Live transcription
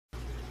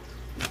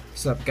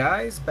What's up,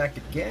 guys? Back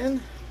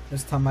again.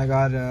 This time I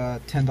got a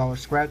 $10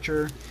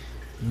 scratcher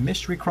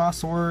mystery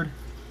crossword.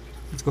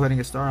 Let's go ahead and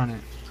get started on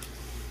it.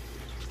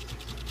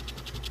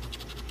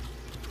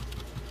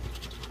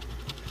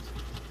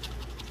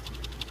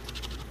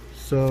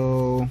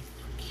 So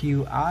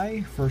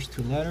QI, first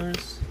two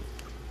letters.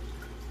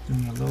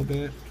 Zoom in a little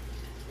bit.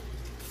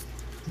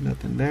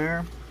 Nothing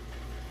there.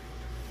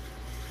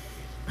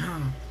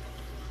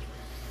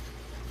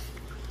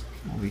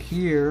 Over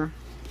here,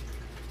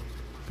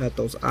 got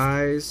those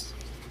eyes.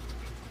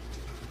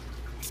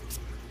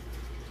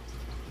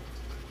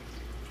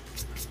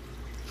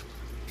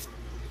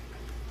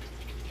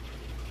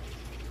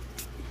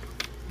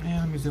 And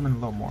let me zoom in a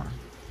little more.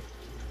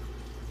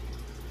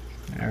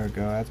 There we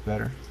go, that's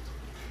better.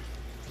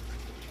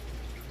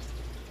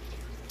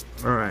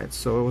 Alright,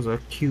 so it was a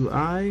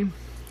QI.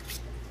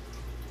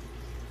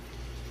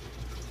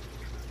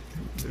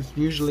 There's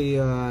usually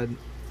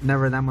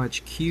never that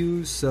much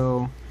Q's,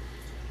 so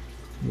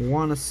I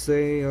want to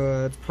say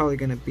it's probably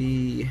gonna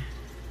be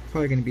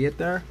it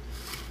there.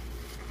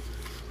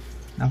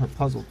 Now for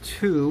puzzle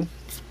 2,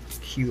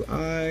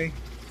 QI.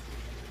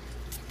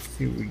 Let's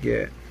see what we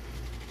get.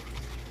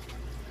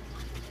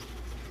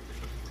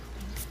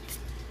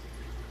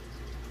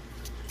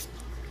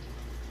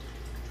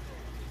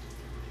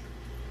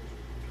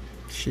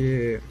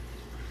 Shit.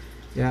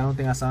 Yeah, I don't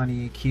think I saw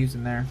any Q's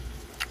in there.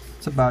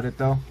 That's about it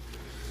though.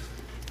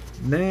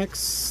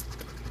 Next,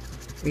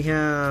 we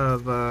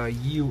have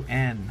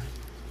UN.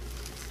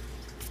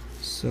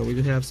 So we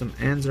do have some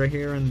N's right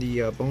here in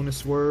the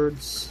bonus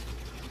words.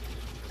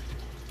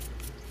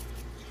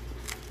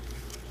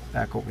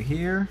 Back over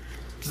here,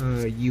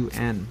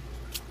 UN.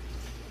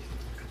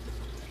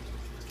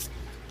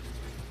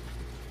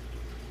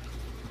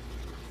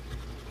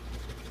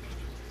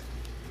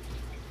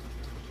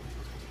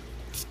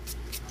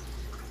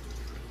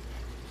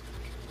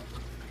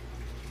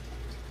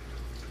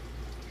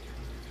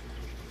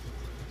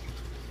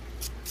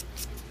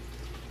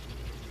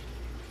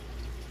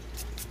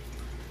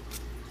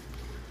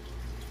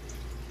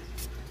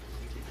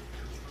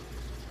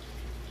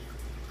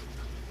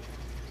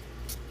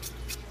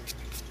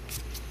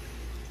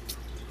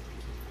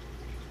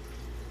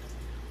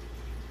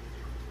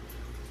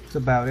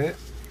 That's about it.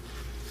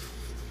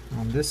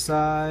 On this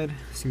side,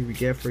 see what we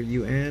get for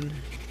UN.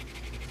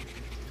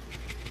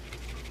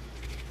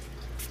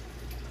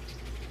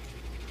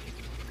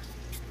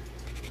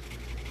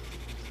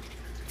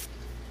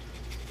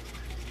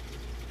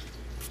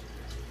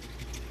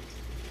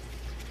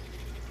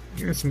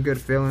 Here's some good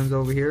feelings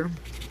over here.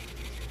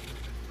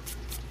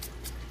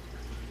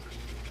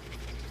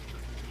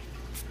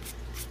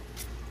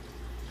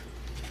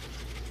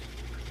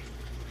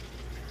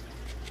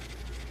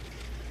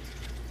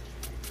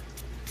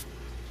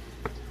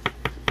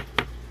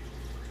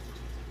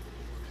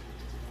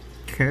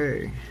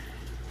 Okay,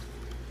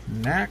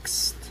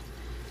 next,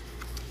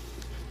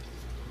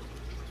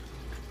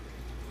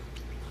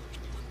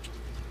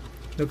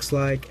 looks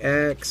like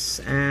X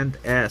and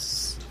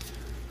S.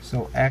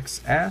 So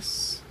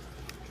XS,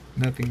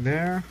 nothing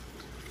there.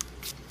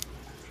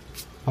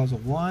 Puzzle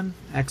 1,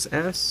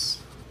 XS.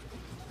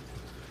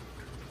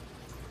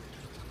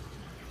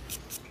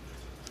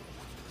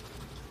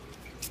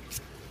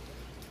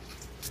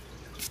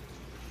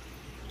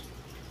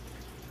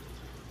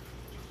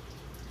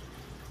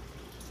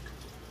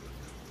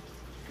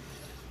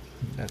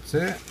 That's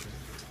it.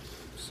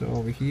 So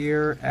over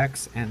here,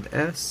 X and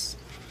S.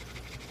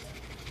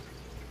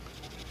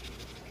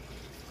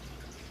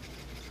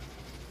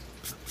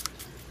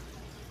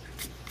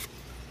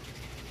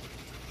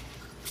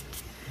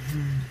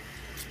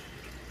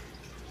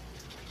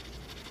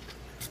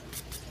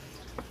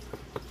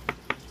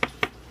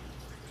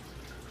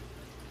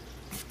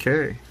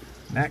 Okay,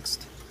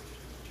 next.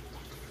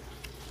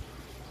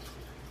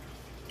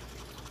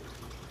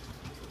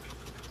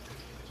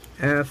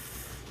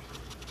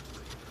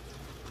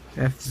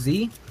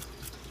 FZ.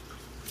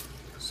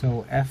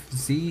 So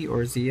FZ or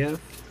ZF.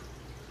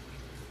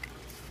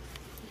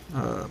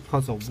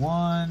 Puzzle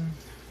 1.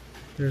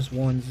 There's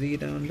one Z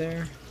down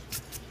there.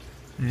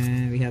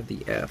 And we have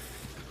the F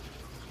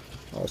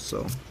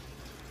also.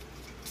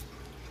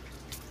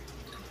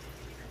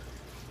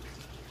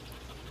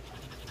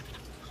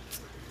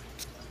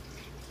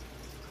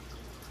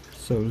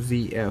 So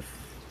ZF.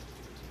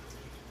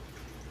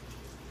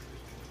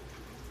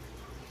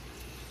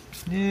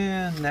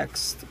 And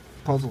next,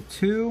 puzzle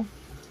 2.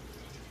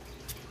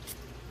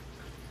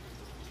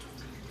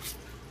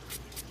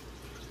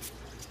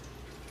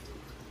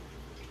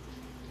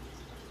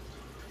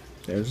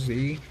 There's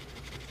Z.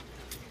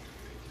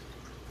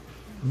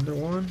 Another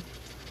one.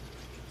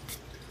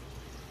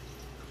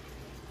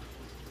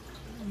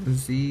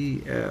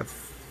 ZF.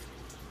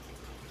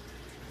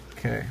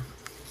 Okay.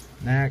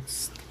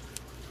 Next.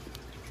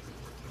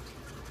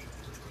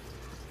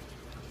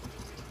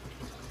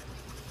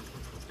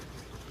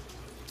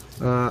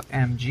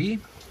 MG.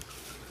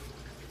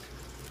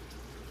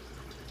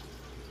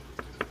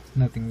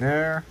 Nothing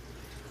there.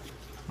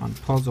 On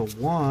puzzle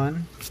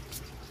 1,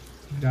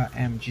 we got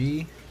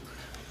MG.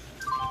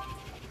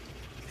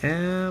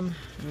 M,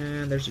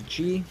 and there's a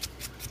G.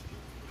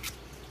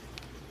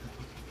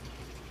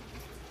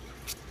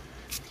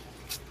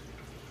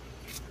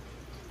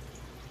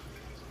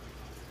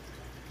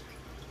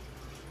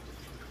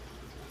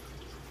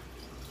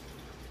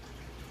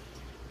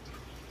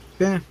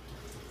 Yeah,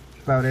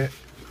 about it.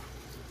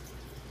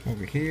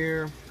 Over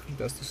here,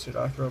 dust this shit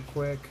off real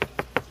quick.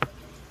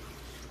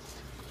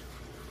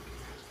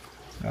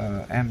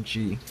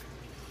 MG.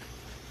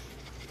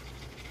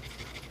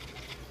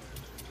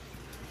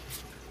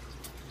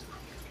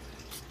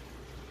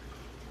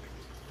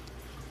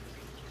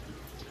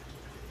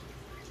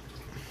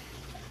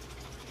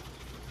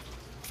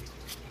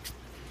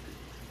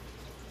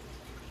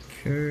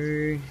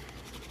 Okay.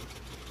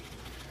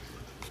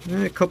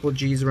 And a couple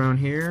G's around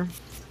here.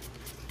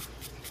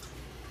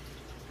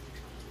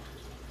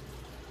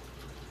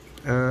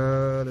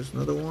 There's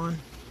another one.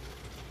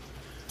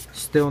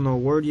 Still no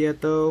word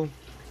yet though.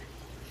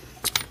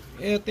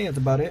 Yeah, I think that's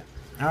about it.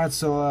 Alright,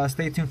 so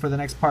stay tuned for the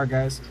next part,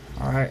 guys.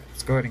 Alright,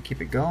 let's go ahead and keep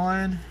it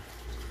going.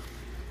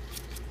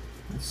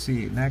 Let's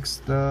see,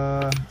 next,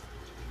 zoom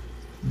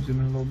in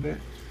a little bit.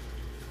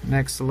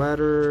 Next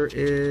letter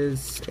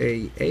is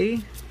a A.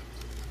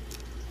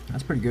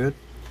 That's pretty good.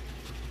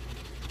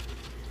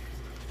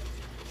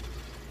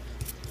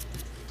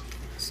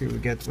 Let's see what we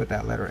get with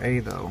that letter A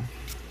though.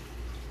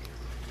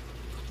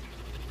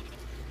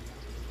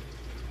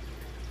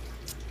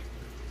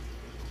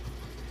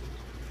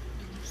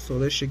 So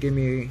this should give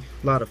me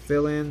a lot of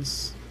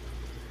fill-ins.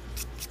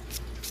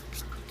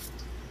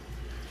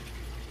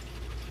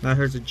 Now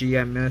here's a G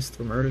I missed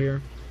from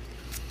earlier.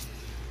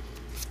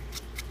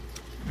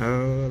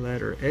 Oh,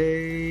 letter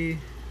A.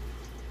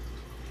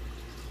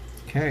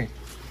 Okay,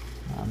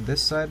 on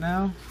this side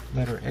now,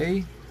 letter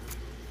A.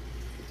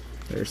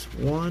 There's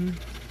one.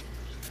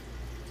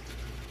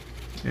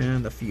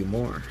 And a few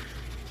more.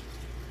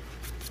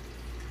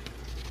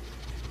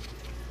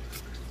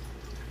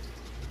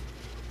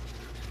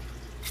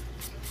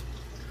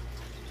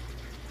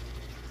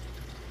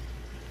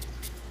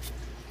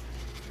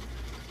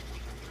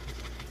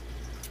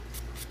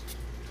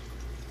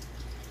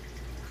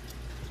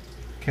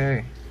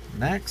 Okay,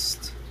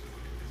 next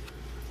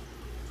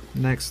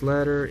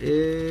letter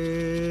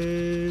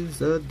is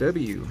a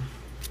W.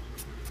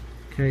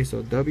 Okay,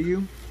 so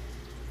W.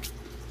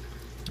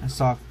 I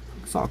saw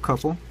a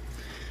couple.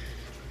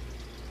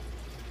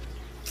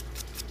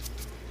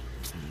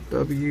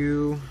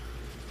 W.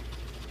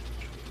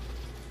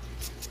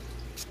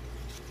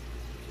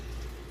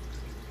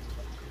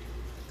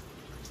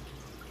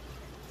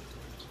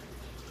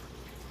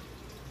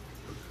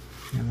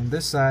 And on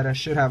this side, I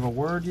should have a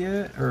word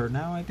yet, or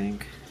now I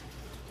think.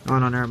 Oh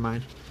no, never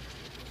mind.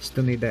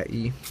 Still need that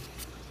E.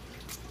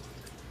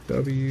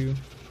 W.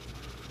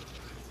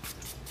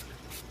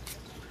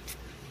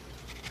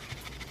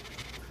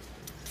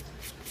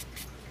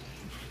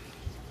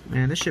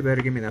 Man, this shit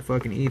better give me that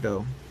fucking E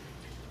though.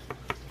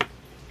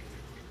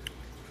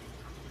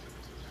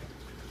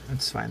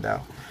 Let's find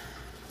out.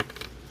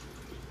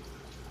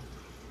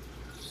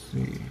 Let's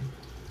see.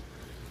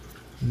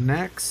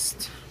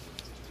 Next.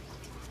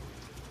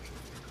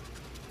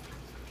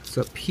 It's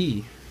a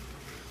P.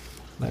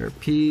 Letter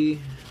P.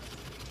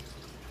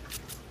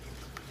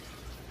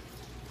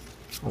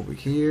 Over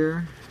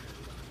here.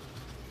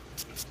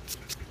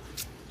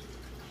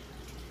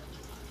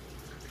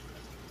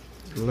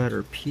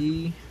 Letter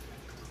P.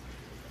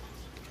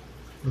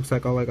 Looks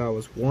like all I got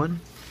was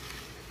one.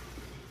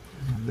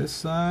 On this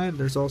side,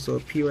 there's also a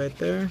P right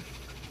there.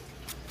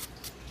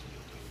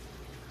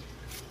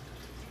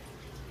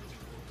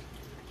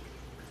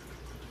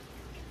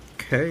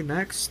 Okay,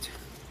 next.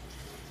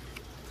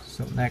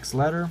 So next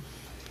letter.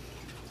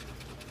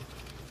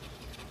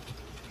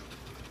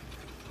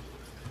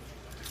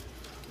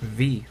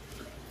 V.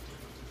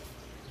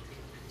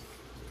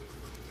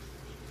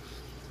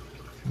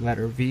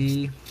 Letter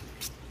V.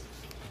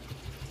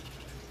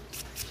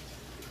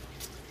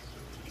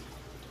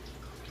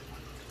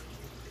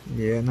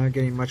 Yeah, not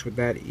getting much with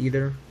that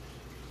either.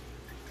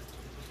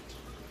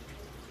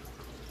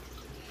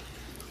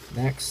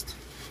 Next.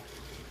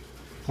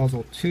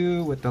 Puzzle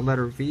 2 with the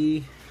letter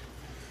V.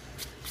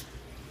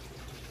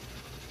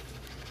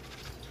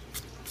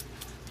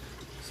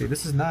 See,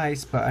 this is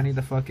nice, but I need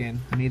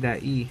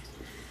that E.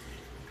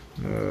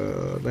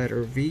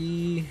 Letter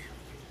V.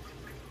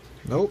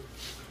 Nope.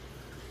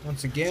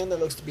 Once again, that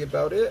looks to be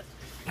about it.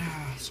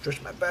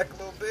 Stretch my back a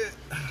little bit.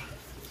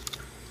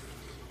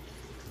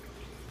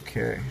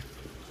 Okay.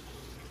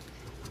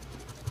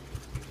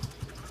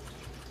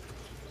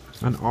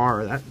 An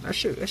R. That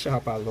should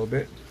help out a little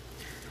bit.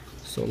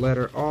 So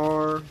letter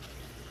R.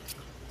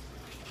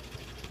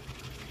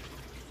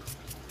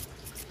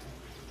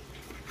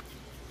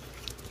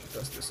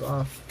 Dust this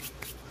off.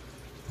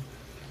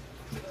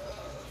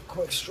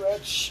 Quick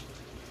stretch.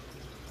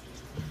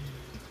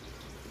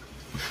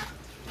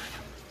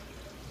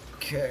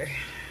 Okay.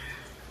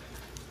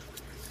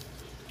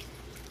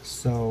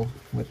 So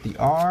with the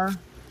R,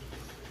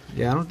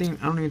 yeah, I don't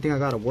even think I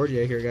got a word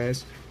yet here,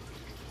 guys.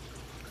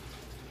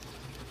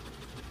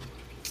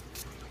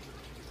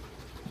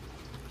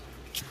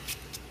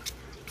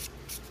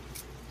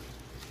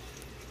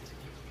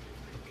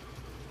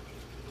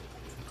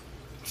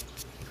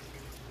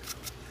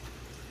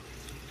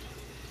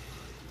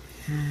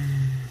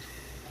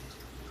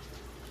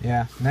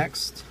 Yeah,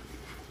 next.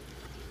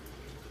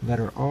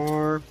 Letter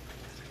R.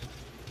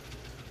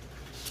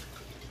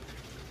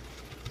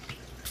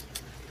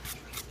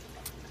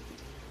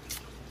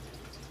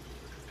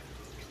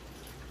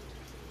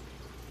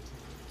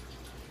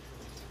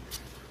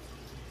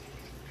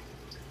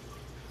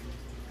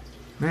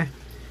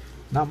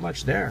 Not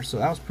much there, so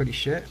that was pretty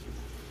shit.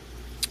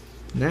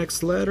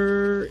 Next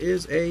letter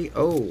is a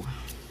O.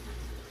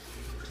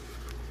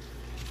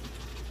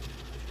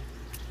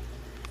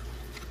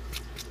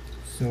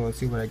 So let's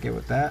see what I get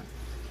with that.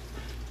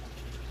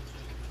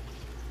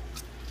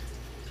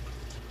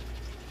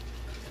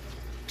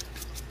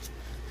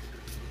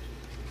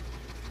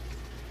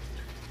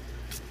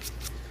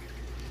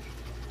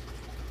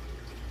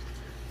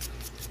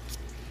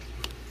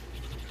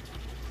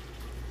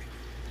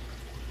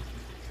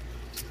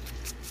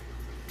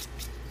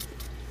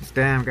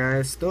 Damn,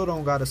 guys, still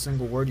don't got a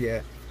single word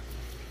yet.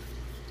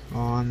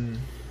 On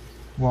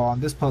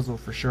this puzzle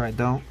for sure I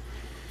don't.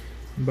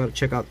 I'm about to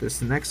check out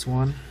this next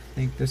one. I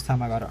think this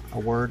time I got a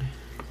word.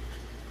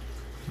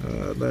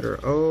 Letter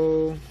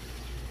O.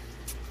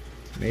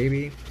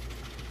 Maybe.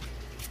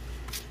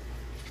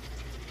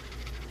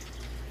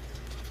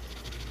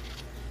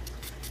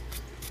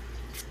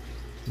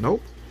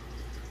 Nope.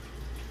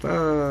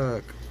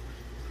 Fuck.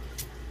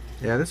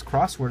 Yeah, this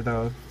crossword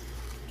though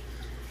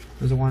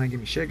doesn't want to give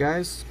me shit,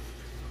 guys.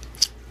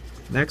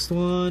 Next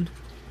one.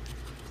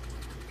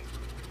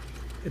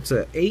 It's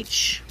a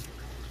H.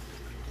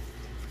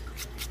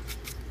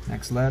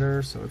 Next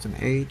letter, so it's an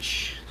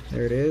H.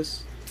 There it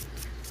is.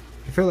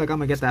 I feel like I'm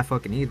gonna get that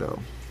fucking E though,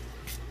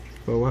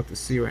 but we'll have to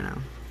see right now.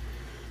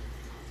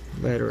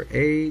 Letter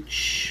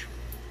H.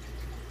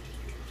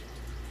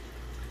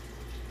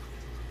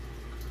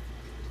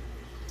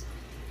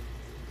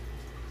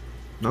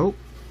 Nope.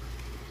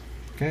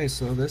 Okay,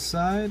 so this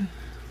side,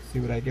 see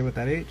what I get with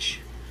that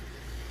H.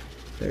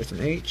 There's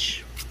an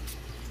H.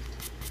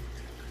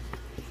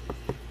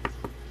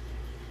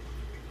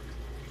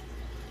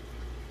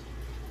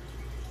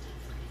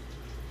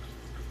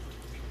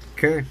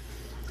 Okay.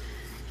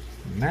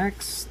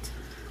 Next,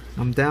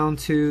 I'm down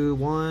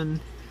to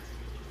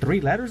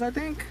 3 letters, I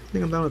think. I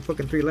think I'm down with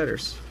fucking 3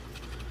 letters.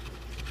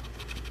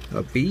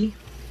 A B.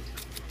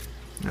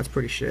 That's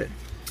pretty shit.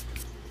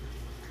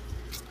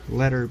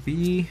 Letter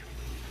B.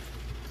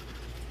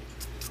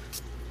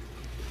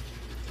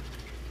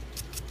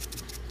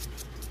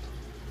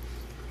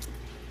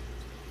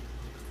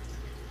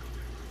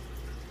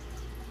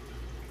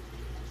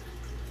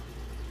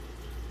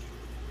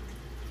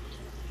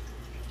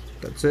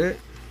 That's it.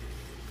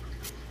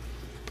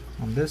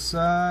 On this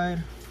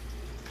side,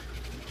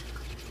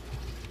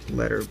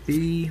 letter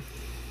B.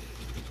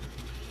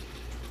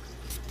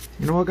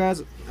 You know what,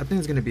 guys? I think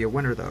it's gonna be a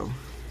winner though,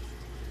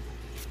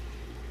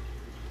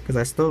 because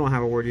I still don't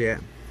have a word yet.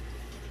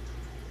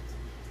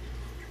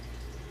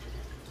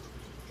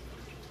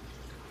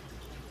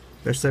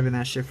 They're saving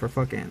that shit for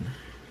fucking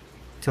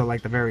till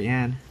like the very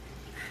end.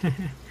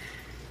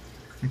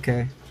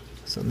 Okay,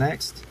 so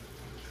next.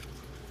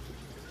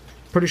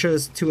 Pretty sure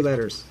it's 2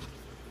 letters.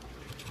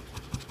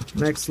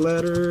 Next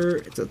letter,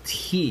 it's a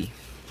T.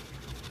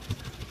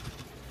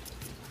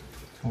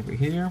 Over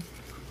here.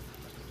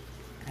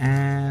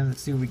 And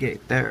let's see what we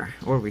get there.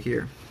 Over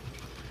here.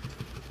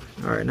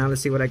 Alright, now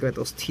let's see what I get with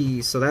those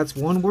T's. So that's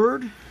 1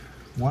 word.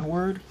 1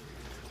 word.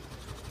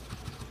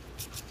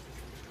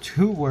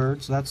 2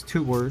 words. So that's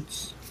 2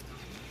 words.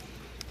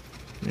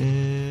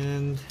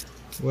 And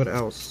what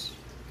else?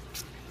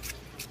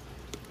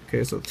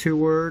 Okay, so 2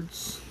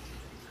 words.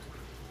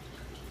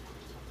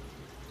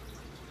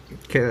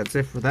 Okay, that's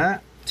it for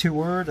that. 2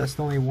 words. That's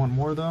only 1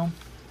 more though.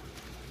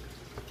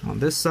 On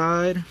this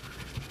side,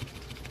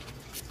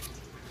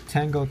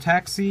 Tango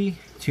Taxi,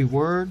 2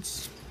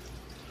 words.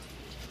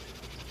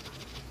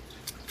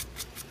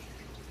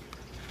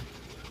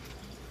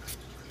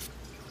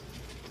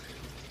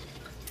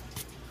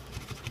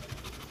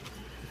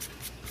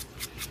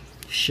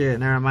 Shit,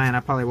 never mind. I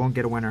probably won't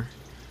get a winner.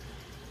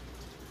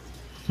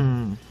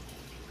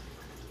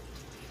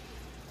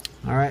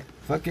 Alright,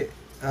 fuck it.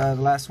 The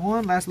last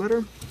one, last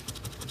letter.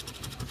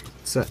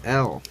 It's a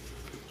L.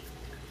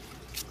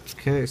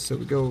 Okay, so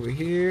we go over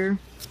here.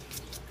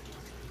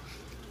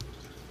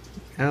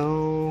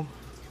 L.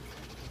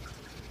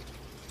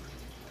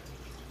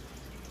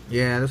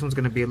 Yeah, this one's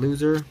gonna be a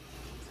loser.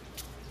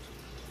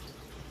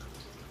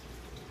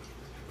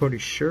 Pretty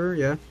sure,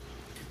 yeah.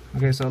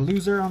 Okay, so a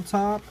loser on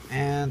top,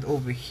 and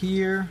over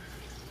here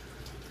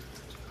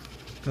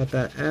got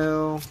that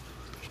L.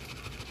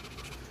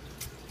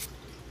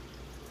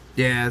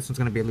 Yeah, this one's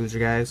gonna be a loser,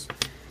 guys.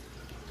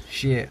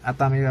 Shit, I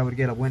thought maybe I would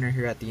get a winner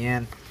here at the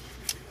end.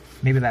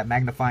 Maybe that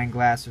magnifying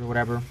glass or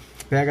whatever.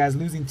 But yeah, guys,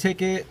 losing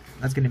ticket.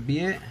 That's gonna be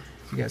it.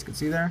 You guys can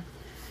see there.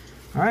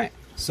 Alright,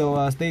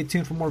 so stay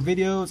tuned for more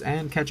videos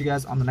and catch you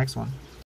guys on the next one.